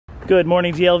Good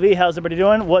morning, DLV. How's everybody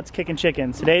doing? What's kicking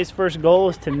chicken? Today's first goal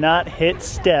is to not hit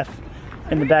Steph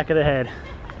in the back of the head.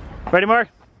 Ready, Mark?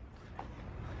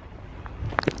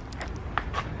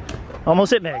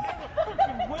 Almost hit Meg.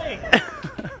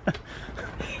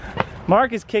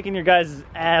 Mark is kicking your guys'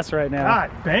 ass right now.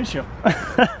 God, bench him.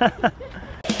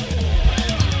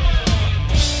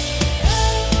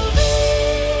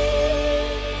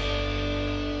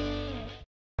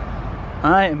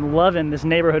 I am loving this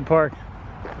neighborhood park.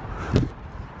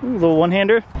 Ooh, little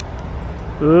one-hander.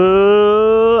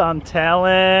 Ooh, I'm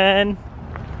telling.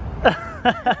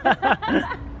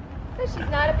 She's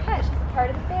not a pet, she's a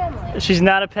part of the family. She's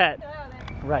not a pet.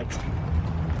 Right.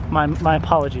 My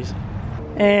apologies.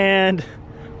 And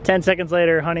 10 seconds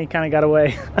later, Honey kind of got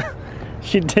away.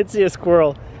 She did see a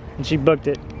squirrel and she booked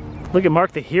it. Look at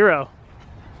Mark the hero.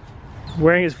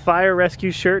 Wearing his fire rescue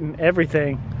shirt and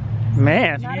everything.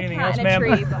 Man. Not a cat in a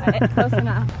tree, but close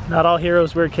enough. Not all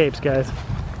heroes wear capes, guys.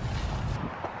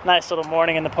 Nice little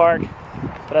morning in the park,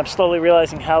 but I'm slowly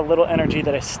realizing how little energy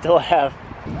that I still have.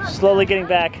 Slowly getting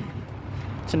back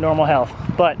to normal health,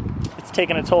 but it's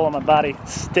taking a toll on my body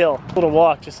still. A little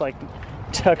walk just like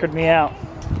tuckered me out.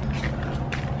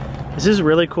 This is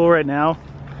really cool right now,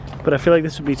 but I feel like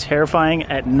this would be terrifying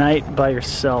at night by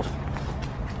yourself.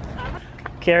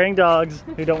 Carrying dogs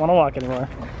who don't want to walk anymore.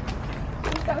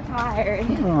 I'm so tired.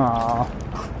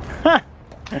 Aww.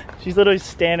 She's literally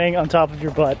standing on top of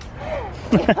your butt.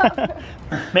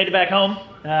 Made it back home.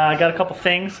 I got a couple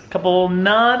things, a couple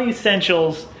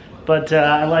non-essentials, but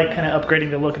I like kind of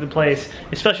upgrading the look of the place,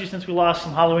 especially since we lost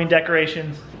some Halloween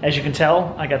decorations. As you can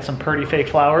tell, I got some pretty fake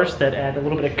flowers that add a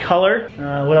little bit of color.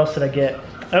 What else did I get?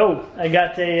 Oh, I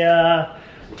got a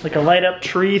like a light up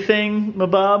tree thing,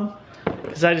 mabob,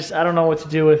 because I don't know what to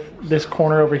do with this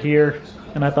corner over here,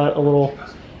 and I thought a little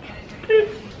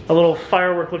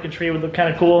firework looking tree would look kind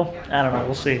of cool. I don't know,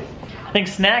 we'll see. I think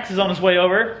Snacks is on his way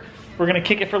over. We're gonna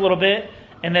kick it for a little bit,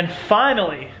 and then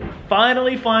finally, play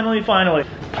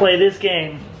this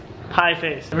game, Pie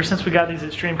Face. Ever since we got these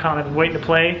at StreamCon, I've been waiting to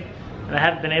play, and I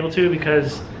haven't been able to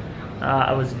because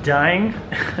I was dying.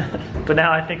 But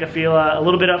now I think I feel a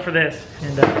little bit up for this.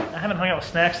 And I haven't hung out with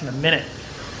Snacks in a minute.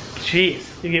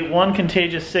 Jeez, you get one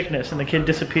contagious sickness and the kid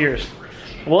disappears.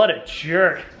 What a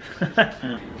jerk. Come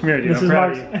here, dude. This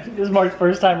is Mark's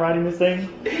first time riding this thing.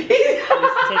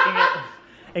 He's taking it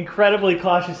incredibly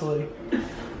cautiously.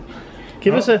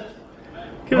 Give us a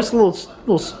little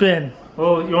spin.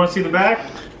 Oh, you want to see the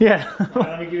back? Yeah.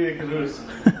 Let me give you the caboose.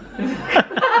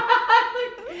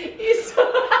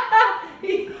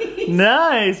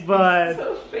 Nice, bud.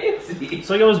 So fancy. It's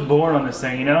like I was born on this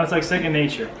thing, you know? It's like second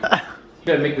nature. You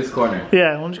gotta make this corner.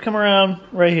 Yeah, why don't you come around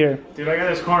right here? Dude, I got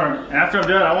this corner. And after I'm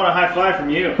done, I want a high five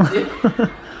from you.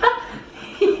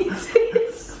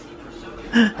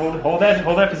 hold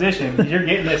that position. You're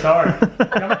getting this hard.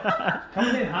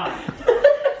 Come in hot.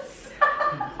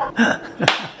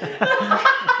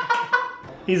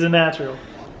 He's a natural.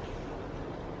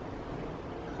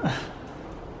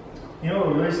 You know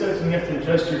what really sucks when you have to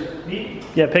adjust your feet?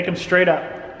 Yeah, pick him straight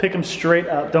up. Pick him straight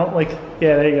up. Don't like,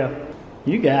 yeah, there you go.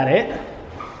 You got it.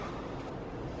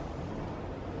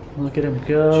 Look at him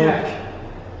go.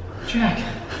 Jack.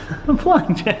 I'm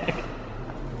flying Jack.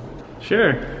 Sure.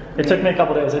 It took me a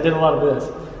couple days. I did a lot of this.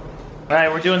 All right,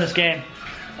 we're doing this game.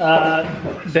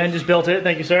 Ben just built it.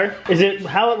 Thank you, sir. Is it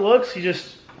how it looks? You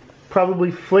just probably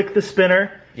flick the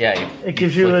spinner. Yeah, it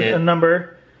gives you a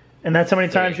number. And that's how many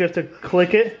times you have to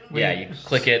click it? Yeah, you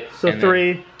click it. So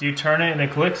 3. Do you turn it and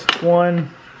it clicks? 1,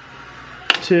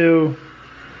 2,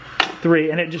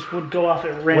 3, and it just would go off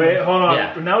at random. Wait, hold on.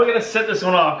 Yeah. Now we gotta set this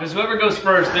one off, because whoever goes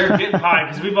first, they're getting pie,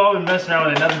 because we've all been messing around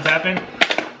with it, nothing's happened.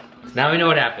 Now we know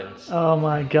what happens. Oh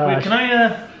my gosh. Wait,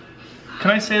 can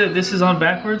I say that this is on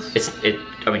backwards?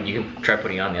 I mean, you can try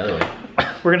putting it on the other way.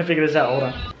 We're gonna figure this out, hold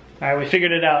on. All right, we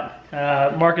figured it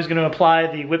out. Mark is gonna apply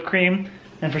the whipped cream,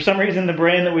 and for some reason the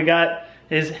brand that we got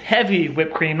is heavy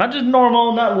whipped cream. Not just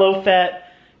normal, not low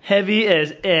fat, heavy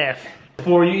as F.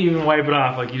 Before you even wipe it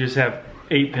off, like you just have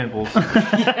 8 pimples. All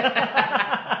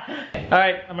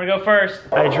right, I'm gonna go first.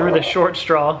 I drew the short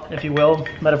straw, if you will,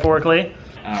 metaphorically.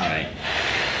 All right.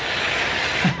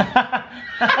 It's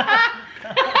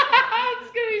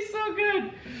gonna be so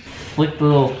good. Flick the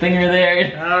little finger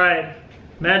there. All right,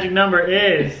 magic number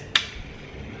is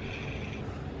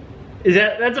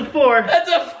that's a 4. That's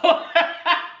a 4.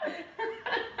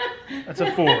 That's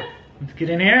a 4. Let's get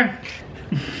in here.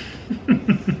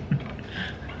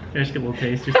 There's a little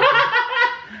taste.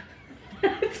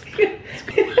 It's good.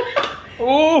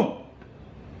 Ooh!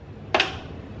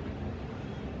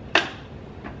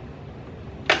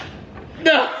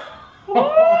 No!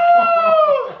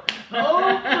 Oh,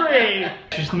 Hey!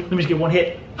 Let me just get one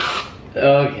hit.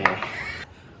 Okay.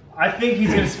 I think he's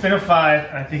gonna spin a 5,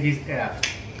 and I think he's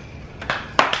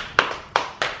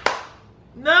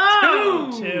No!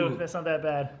 Two. That's not that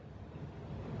bad.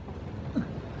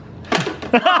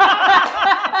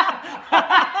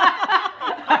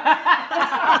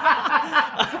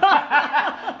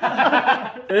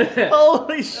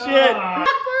 Holy shit!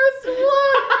 First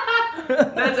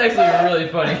one. That's actually really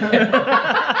funny.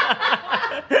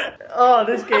 Oh,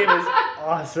 this game is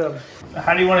awesome.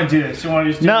 How do you want to do this? You want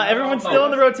to just do No, everyone's still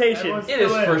in the rotation. Everyone's It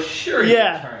is still in. for sure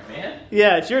Yeah. your turn, man.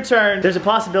 Yeah, it's your turn. There's a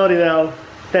possibility though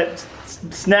that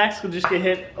Snacks will just get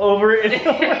hit over and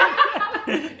over,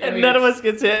 and none of us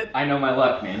gets hit. I know my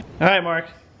luck, man. All right, Mark,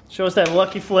 show us that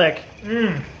lucky flick.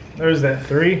 There's that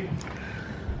 3.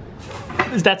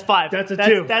 That's 5. That's a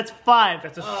 2. That's 5.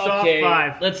 That's a soft Okay,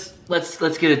 5.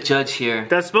 let's get a judge here.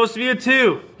 That's supposed to be a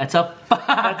 2. That's a 5.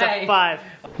 That's a 5.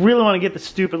 Really want to get the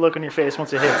stupid look on your face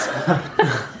once it hits.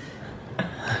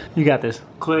 You got this.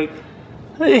 Click.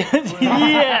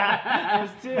 Yeah.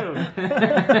 That's 2.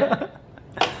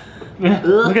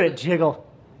 Look at it jiggle.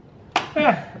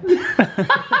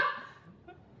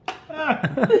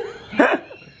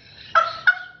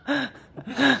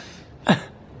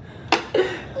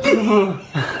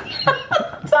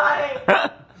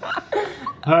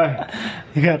 Alright,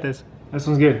 You got this. this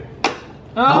one's good.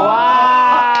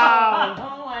 Wow.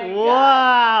 Oh my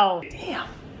Wow. Damn.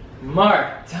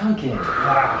 Mark, Duncan.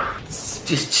 It's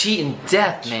just cheating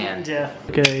death, man. Yeah.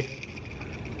 Okay.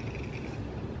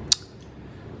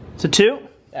 It's a 2.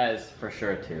 That is for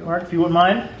sure a 2. Mark, if you wouldn't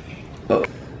mind. Oh.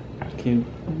 Okay.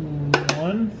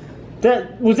 1.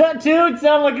 Was that 2? It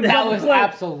sounded like a That double was click.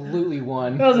 absolutely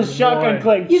 1. That was a shotgun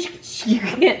One. click. You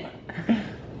can't.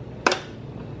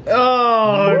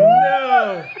 Oh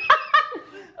no!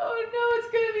 Oh no, it's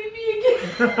gonna be me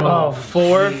again. Oh,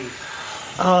 4.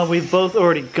 Oh, we've both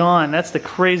already gone. That's the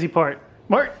crazy part.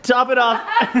 Mark, top it off.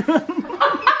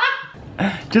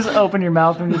 Just open your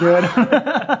mouth when you do it.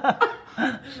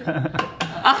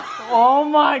 Oh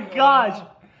my gosh!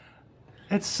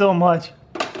 It's so much.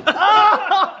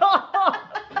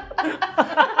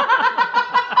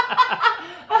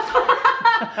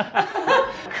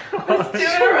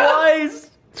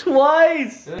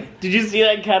 Twice! Did you see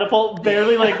that catapult?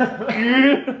 Barely like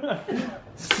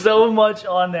so much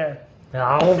on there.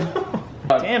 No.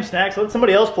 Damn, Snacks, let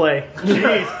somebody else play.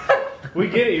 Jeez. We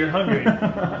get it, you're hungry.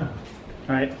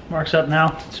 Alright, Mark's up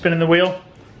now. Spinning the wheel.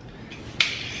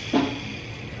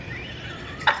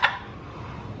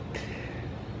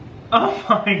 Oh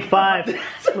my god.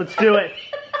 5. Let's do it.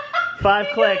 5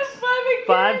 clicks.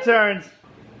 5 turns.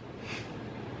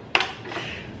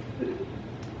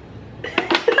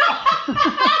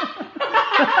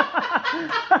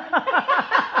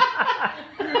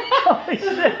 Holy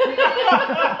shit.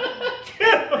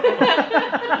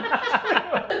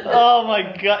 Oh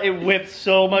my god, it whipped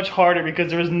so much harder because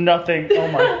there was nothing. Oh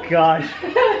my gosh.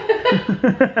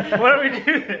 Why don't we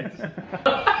do this?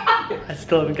 I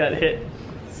still haven't got hit.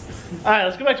 Alright,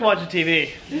 let's go back to watching TV.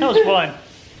 That was fun.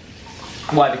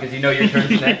 Why? Because you know your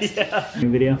turn's next. Yeah. New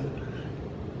video.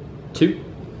 2.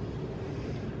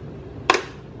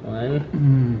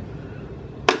 1.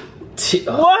 2.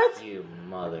 Oh, What? you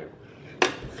mother.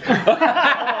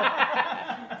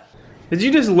 Did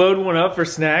you just load one up for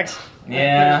Snacks?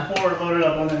 Yeah, There's 4 loaded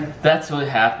up on there. that's what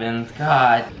happened.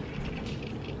 God.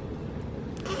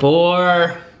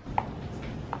 4.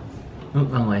 Oh,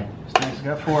 wrong way. Snacks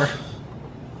got 4.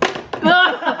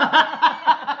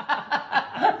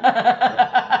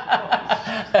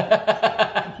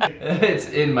 It's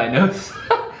in my nose.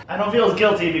 I don't feel as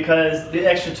guilty because the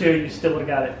extra 2, you still would have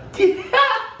got it.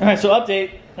 Alright, so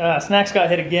update. Snacks got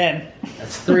hit again.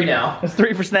 That's 3 now. That's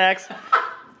 3 for Snacks.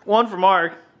 1 for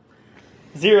Mark.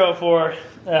 0 for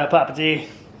Papa D.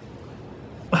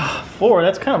 4,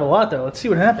 that's kind of a lot though. Let's see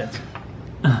what happens.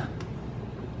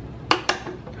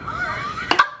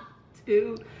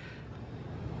 2.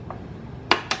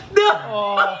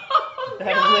 Oh,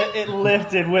 it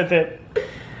lifted with it.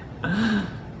 No!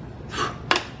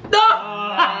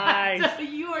 Nice.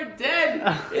 You are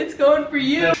dead. It's going for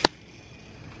you.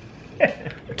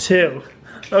 2.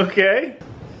 Okay.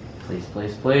 Please,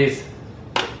 please, please.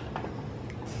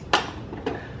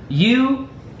 You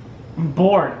I'm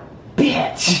bored.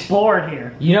 bitch. I'm bored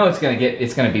here. You know it's gonna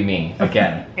be me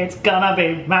again. It's gonna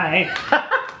be me.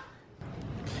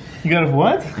 You got a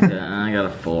what? I got a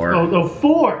 4. Oh,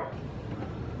 4.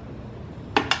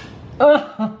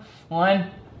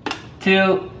 1,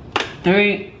 2,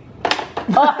 3. Is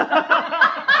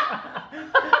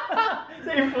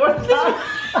that your 4th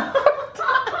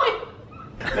time?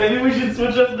 Maybe we should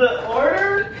switch up the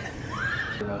order?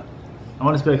 I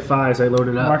want to be like 5, so I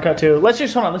loaded up. Mark out 2. Let's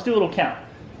just, hold on, let's do a little count.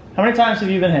 How many times have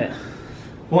you been hit?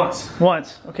 Once.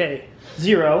 Once. Okay.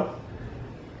 0.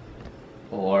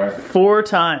 4. 4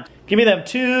 times. Give me them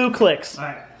 2 clicks. All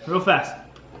right, real fast.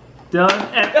 Done.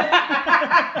 And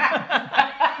that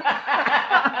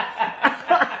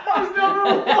was number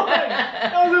 1.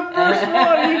 That was the first one.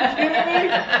 Are you kidding me?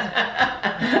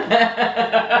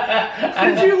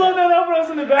 Did you load that up when I was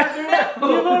in the bathroom? Did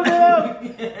you load that up?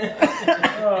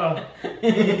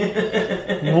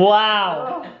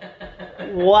 Wow.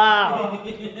 Wow.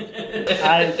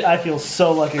 I feel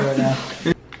so lucky right now.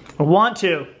 I want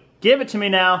to. Give it to me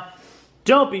now.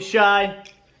 Don't be shy.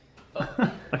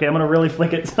 Okay, I'm gonna really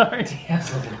flick it, sorry.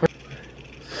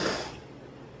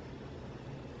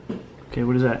 Okay,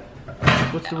 what is that?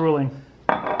 What's the ruling?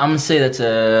 I'm gonna say that's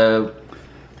a...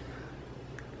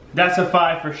 That's a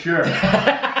 5 for sure.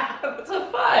 That's a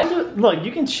 5. Look,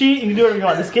 you can cheat, you can do whatever you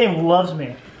want. This game loves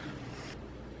me.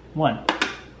 1,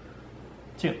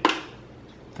 2,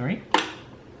 3,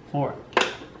 4,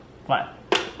 5.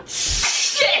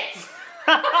 Shit!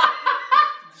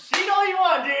 Cheat all you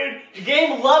want, dude. The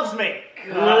game loves me.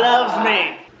 Loves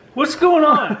me. What's going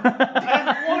on? I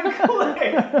have 1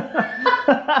 click.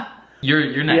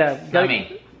 You're next. Yeah, Not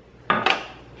me.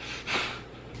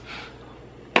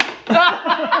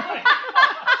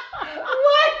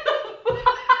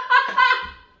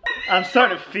 I'm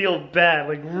starting to feel bad,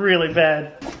 like really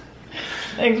bad.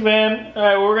 Thanks, man. All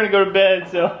right, well, we're gonna go to bed,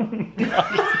 so. Now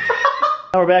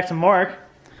we're back to Mark,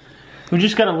 who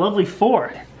just got a lovely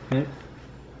 4. Okay.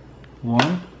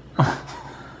 1.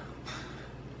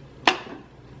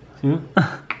 2.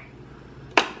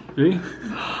 3.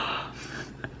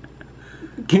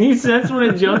 Can you sense when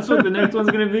it jumps what the next one's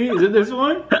gonna be? Is it this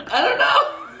one? I don't know.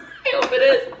 I hope it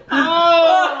is.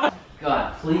 Oh!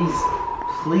 God, please.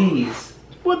 Please.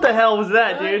 What the hell was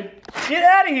that, dude? Get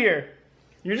out of here.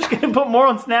 You're just gonna put more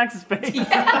on Snacks' face.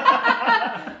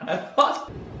 What?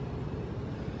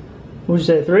 What'd you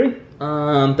say, 3?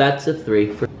 That's a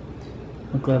 3.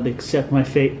 I'm glad they accept my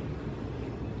fate.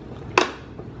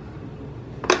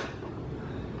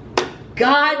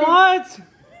 God! What?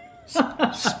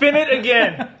 Spin it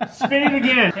again. Spin it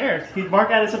again. Here, Mark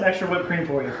added some extra whipped cream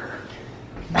for you.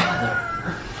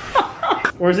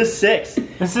 Or is this 6?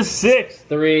 This is 6.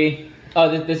 3. Oh,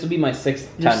 this will be my 6th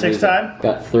time. Your 6th time?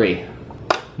 Got 3.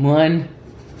 1.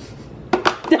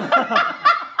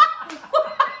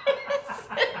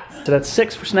 So that's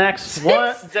 6 for Snacks. 1.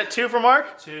 Is that 2 for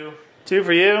Mark? 2. 2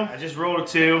 for you. I just rolled a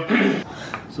 2.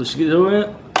 So she gets over it.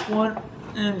 1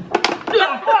 and... Come on!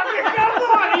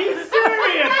 Are you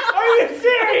serious? Are you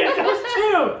serious? That was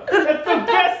 2. That's the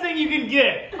best thing you can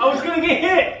get. I was gonna get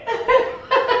hit.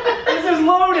 This is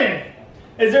loaded.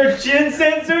 Is there a chin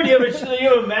sensor? Do you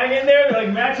have a magnet in there that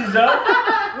like matches up?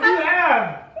 What do you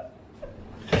have?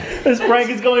 This prank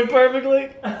is going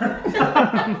perfectly. I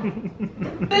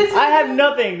have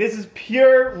nothing. This is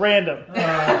pure random.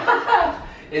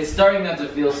 It's starting not to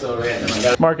feel so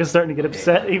random. Mark is starting to get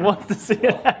upset. He wants to see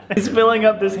it happen. He's filling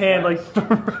up this hand like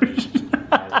ferocious.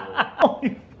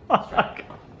 Holy fuck.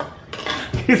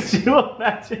 Could you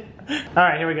imagine?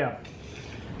 Alright, here we go.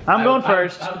 I'm going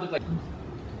first. I would look like...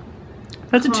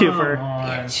 That's a 2 for.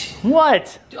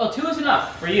 What? Oh, 2 is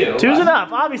enough for you. 2's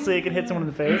enough. Obviously, it can hit someone in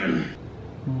the face.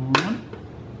 1.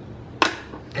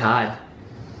 God.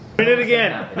 Spin it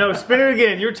again. No, spin it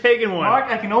again. You're taking one.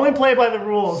 Mark, I can only play by the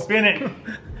rules. Spin it.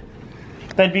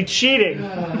 That'd be cheating.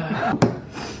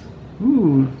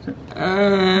 Ooh.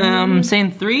 I'm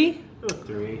saying 3?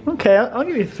 3. Okay, I'll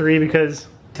give you 3 because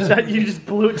you just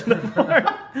blew it to the floor.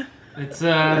 It's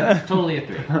totally a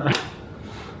 3.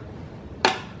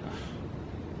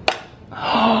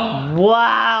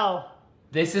 Wow.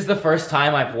 This is the first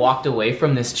time I've walked away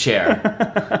from this chair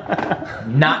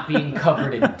not being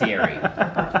covered in dairy.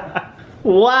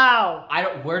 Wow.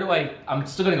 I'm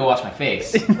still gonna go wash my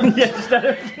face. Yeah, just out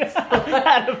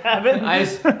of habit.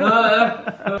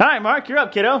 All right, Mark, you're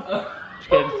up, kiddo.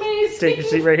 Take your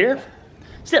seat right here.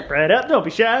 Step right up, don't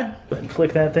be shy. Go ahead and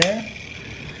flick that there.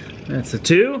 That's a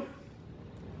 2.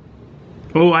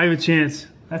 Oh, I have a chance.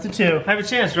 That's a 2. I have a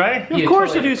chance, right? Of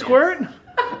course you do, Squirt.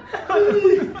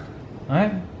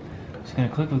 Alright. Just gonna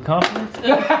click with confidence.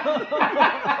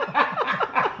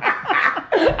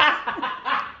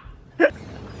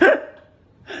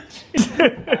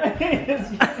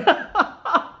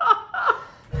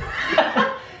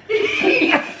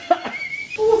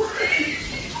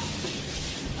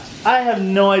 I have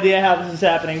no idea how this is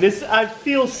happening. I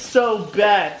feel so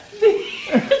bad. Look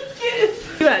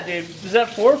at that, dude. Is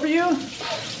that 4 for you?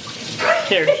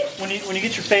 Here, when you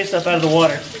get your face up out of the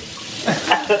water.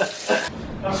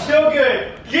 I'm still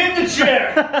good. Get in the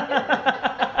chair.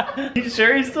 You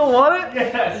sure you still want it?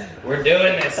 Yes. We're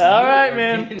doing this. All right,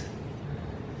 man.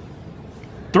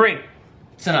 3.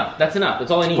 It's enough. That's enough. That's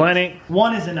all I need. Plenty.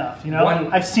 1 is enough, you know?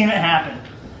 One. I've seen it happen.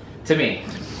 To me.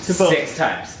 To both. 6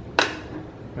 times.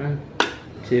 1,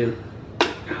 2.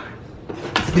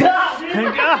 Stop,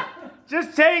 dude.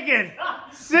 Just take it.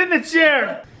 Sit in the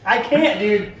chair. I can't,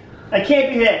 dude. I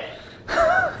can't be hit.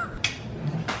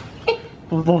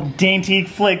 Little dainty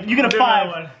flick. You get a do 5.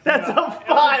 another one. That's No. a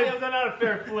 5. That was not a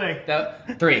fair flick.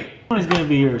 3. One's gonna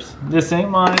be yours. This ain't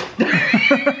mine.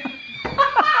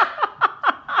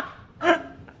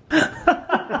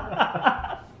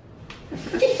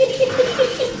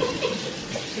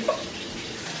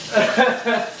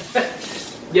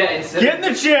 Yeah, instead Get in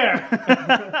the chair.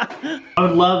 I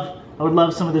would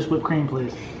love some of this whipped cream,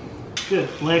 please. Good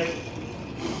flick.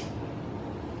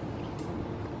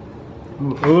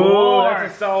 Ooh, Ooh,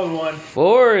 that's a solid one.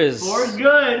 4 is... 4 is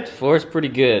good. 4 is pretty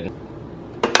good.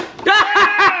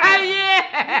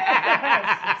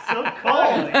 It's so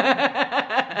cold.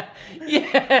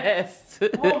 Yes.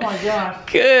 Oh my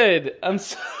gosh. Good. I'm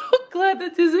so glad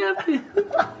that this happened.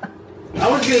 I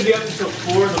was gonna be up until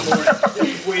 4 in the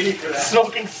morning waiting for that.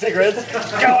 Smoking cigarettes.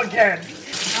 Go again.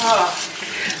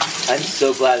 I'm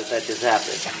so glad that just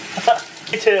happened.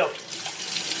 Me too.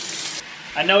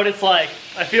 I know what it's like.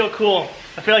 I feel cool.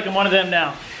 I feel like I'm one of them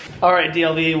now. All right,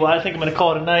 DLV. Well, I think I'm gonna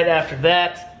call it a night after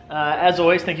that. As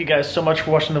always, thank you guys so much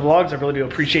for watching the vlogs. I really do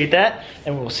appreciate that.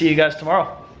 And we'll see you guys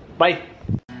tomorrow. Bye.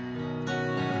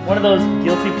 One of those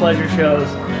guilty pleasure shows.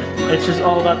 It's just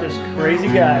all about this crazy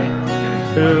guy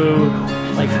who,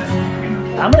 like,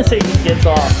 I'm gonna say he gets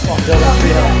off on building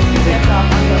treehouse.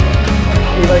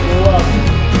 He like loves it.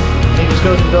 He just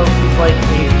goes and builds these like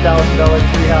 $8,000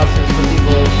 tree houses for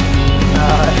people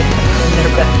in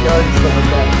their backyard and stuff like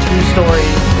that. 2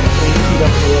 stories, 80 feet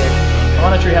up in the air. I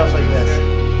want a tree house like this.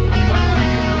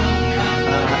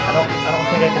 I don't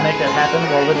think I can make that happen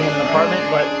while living in an apartment,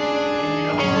 but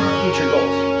future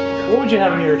goals. What would you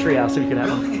have in your tree house if you could have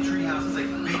one? Building a tree house is like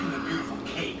baking a beautiful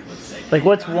cake, let's say. Like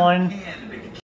what's one